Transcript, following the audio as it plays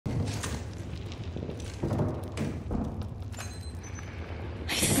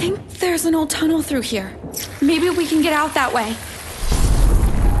There's an old tunnel through here. Maybe we can get out that way.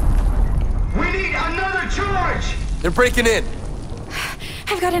 We need another charge! They're breaking in.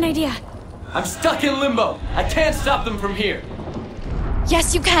 I've got an idea. I'm stuck in limbo. I can't stop them from here.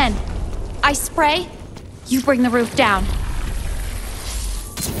 Yes, you can. I spray, you bring the roof down.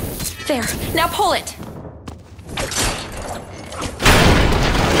 There, now pull it.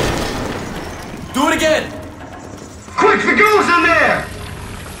 Do it again! Quick, the girl's in there!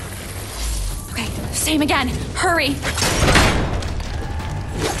 Okay, same again. Hurry.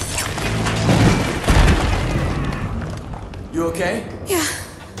 You okay? Yeah.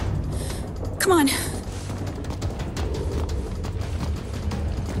 Come on.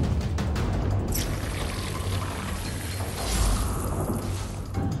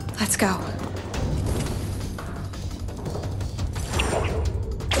 Let's go.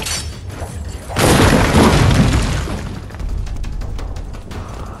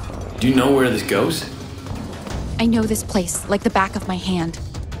 Do you know where this goes? I know this place like the back of my hand.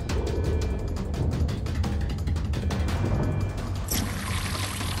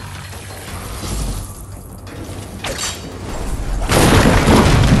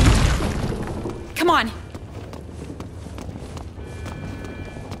 Come on.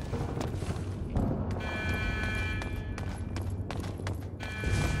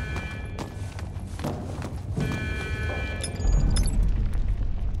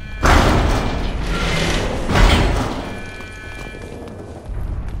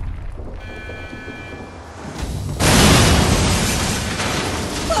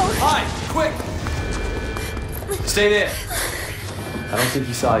 Hi, quick! Stay there. I don't think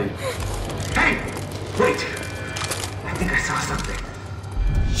he saw you. Hey! Wait! I think I saw something.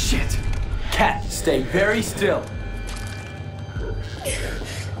 Shit! Cat, stay very still.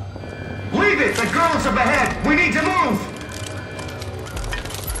 Leave it! The girl's up ahead! We need to move!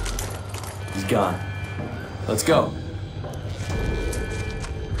 He's gone. Let's go.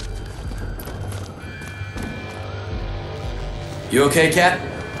 You okay, Cat?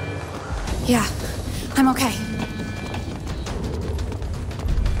 Yeah, I'm okay.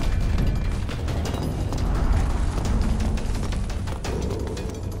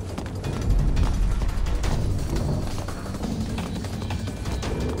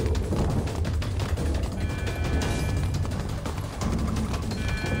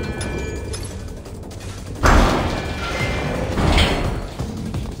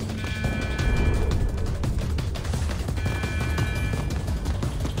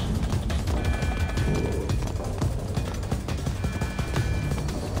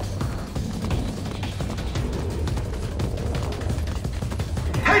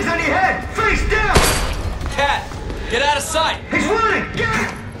 Heads on your head! Face down! Cat, get out of sight! He's running!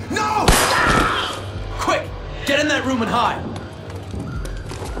 Get! No! Quick, get in that room and hide.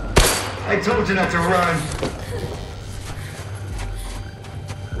 I told you not to run.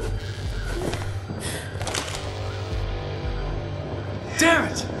 Damn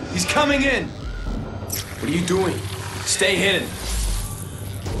it! He's coming in! What are you doing? Stay hidden.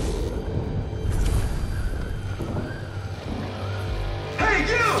 Hey,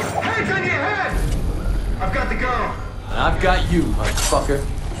 you! Heads on your head! I've got the girl. And I've got you, motherfucker.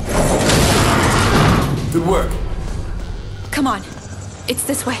 Good work. Come on. It's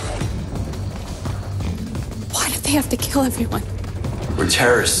this way. Why did they have to kill everyone? We're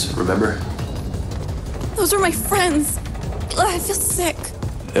terrorists, remember? Those are my friends. Ugh, I feel sick.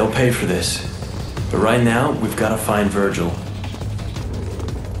 They'll pay for this. But right now, we've got to find Virgil.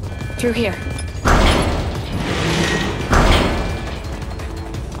 Through here.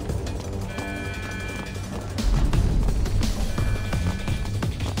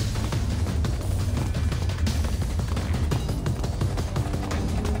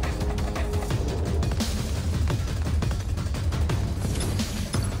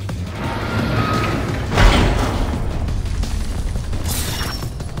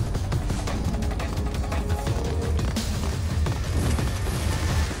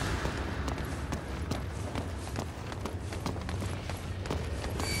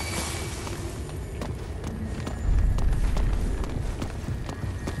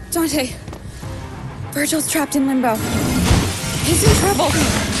 Dante. Virgil's trapped in limbo. He's in trouble.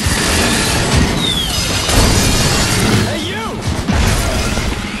 Hey, you!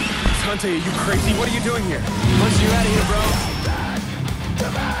 Dante, are you crazy? What are you doing here? Once you're out of here, bro.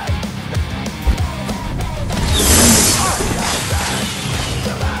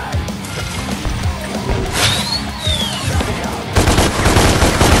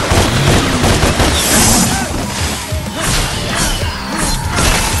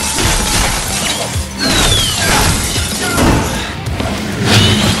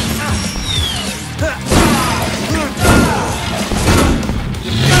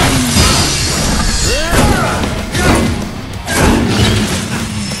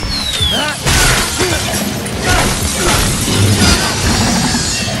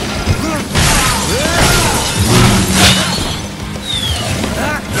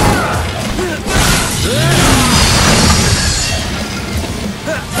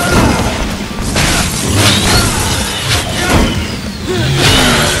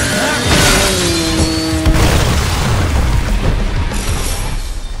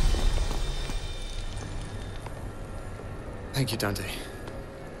 Dante.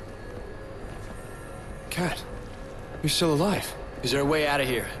 Cat, you're still alive. Is there a way out of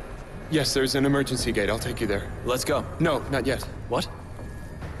here? Yes, there's an emergency gate. I'll take you there. Let's go. No, not yet. What?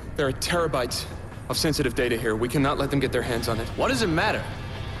 There are terabytes of sensitive data here. We cannot let them get their hands on it. What does it matter?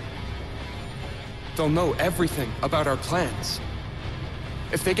 They'll know everything about our plans.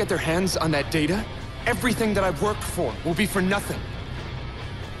 If they get their hands on that data, everything that I've worked for will be for nothing.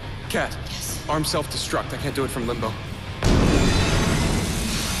 Cat, Yes. arm self-destruct. I can't do it from limbo.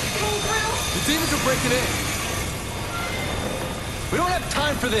 The demons are breaking in. We don't have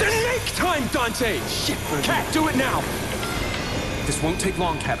time for this. Then make time, Dante! Shit, Cat, do it now! This won't take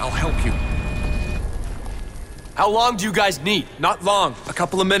long, Cat. I'll help you. How long do you guys need? Not long. A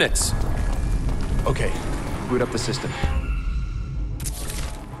couple of minutes. Okay, boot up the system.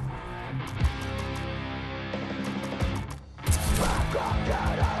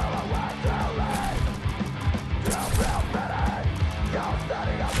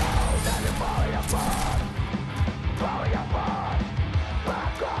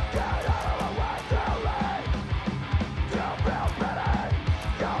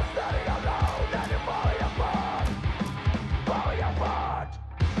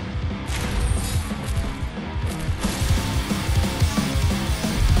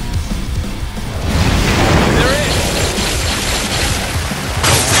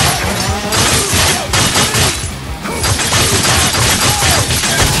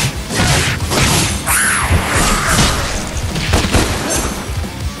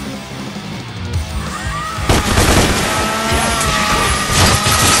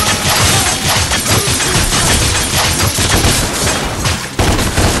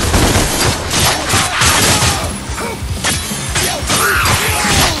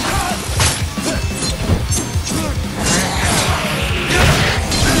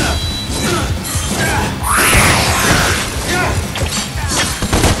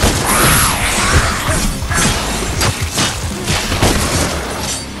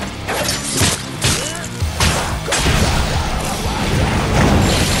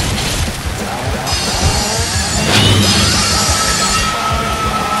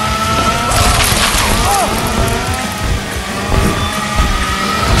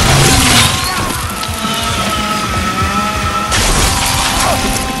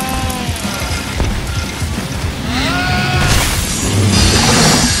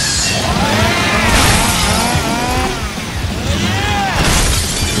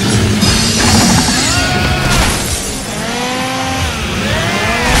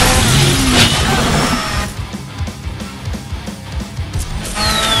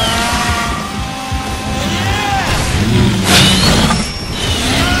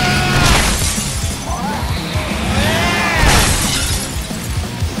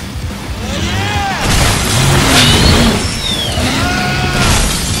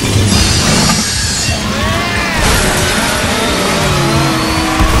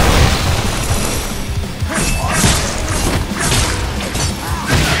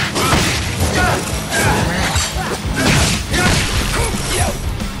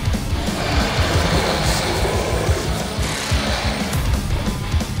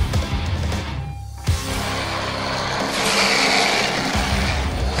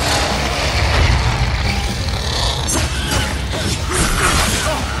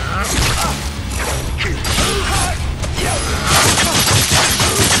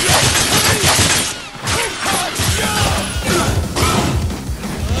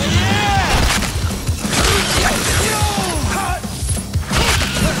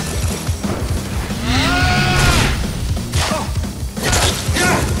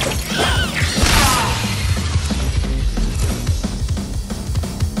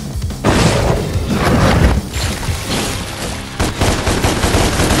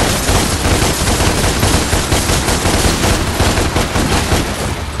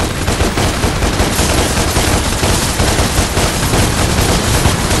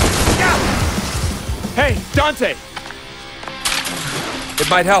 Hey, Dante! It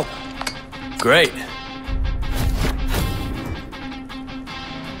might help. Great.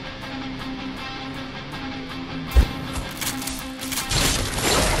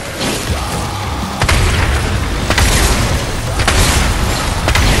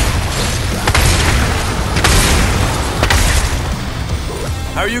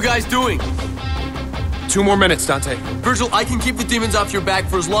 How are you guys doing? 2 more minutes, Dante. Virgil, I can keep the demons off your back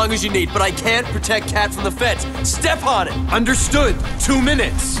for as long as you need, but I can't protect Cat from the feds. Step on it! Understood. 2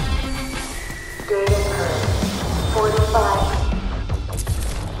 minutes. Data curve 45.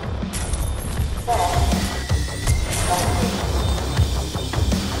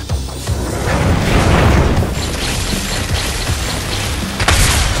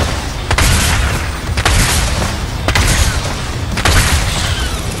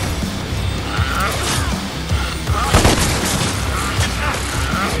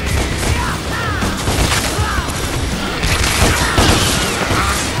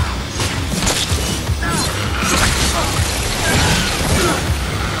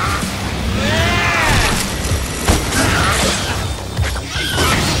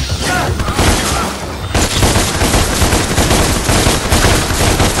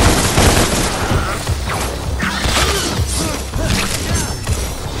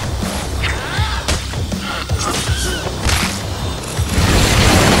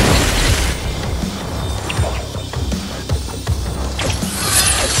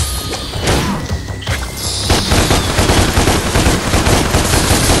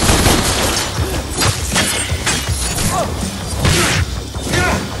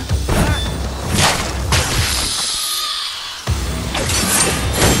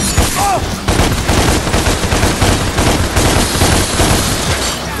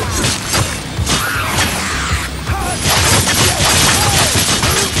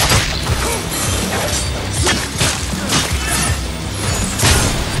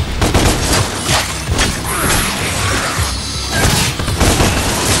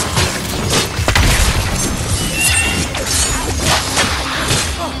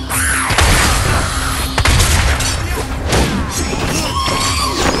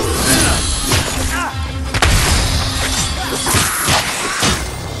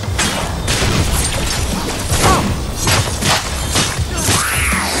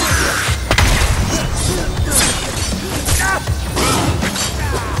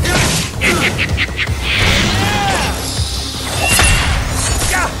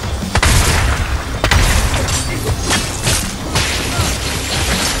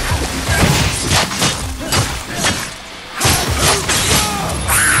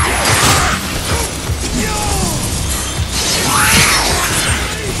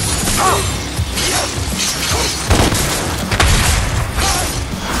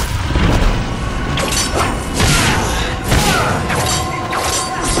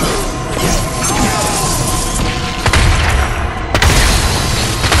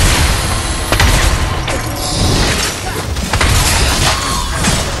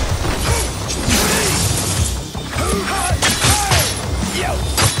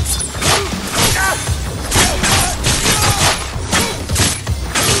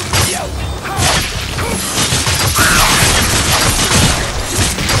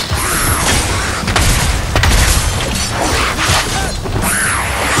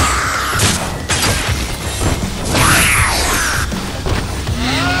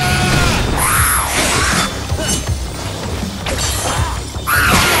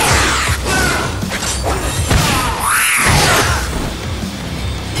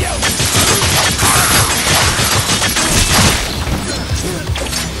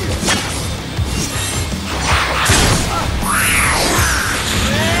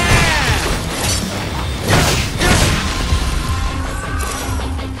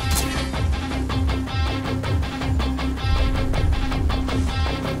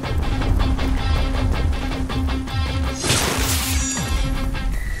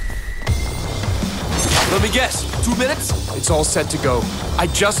 minutes? It's all set to go. I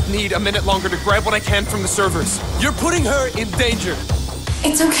just need a minute longer to grab what I can from the servers. You're putting her in danger.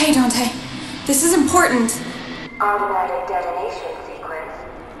 It's okay, Dante. This is important. Automatic detonation sequence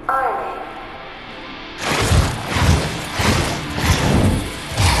on.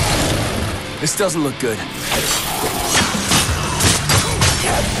 This doesn't look good.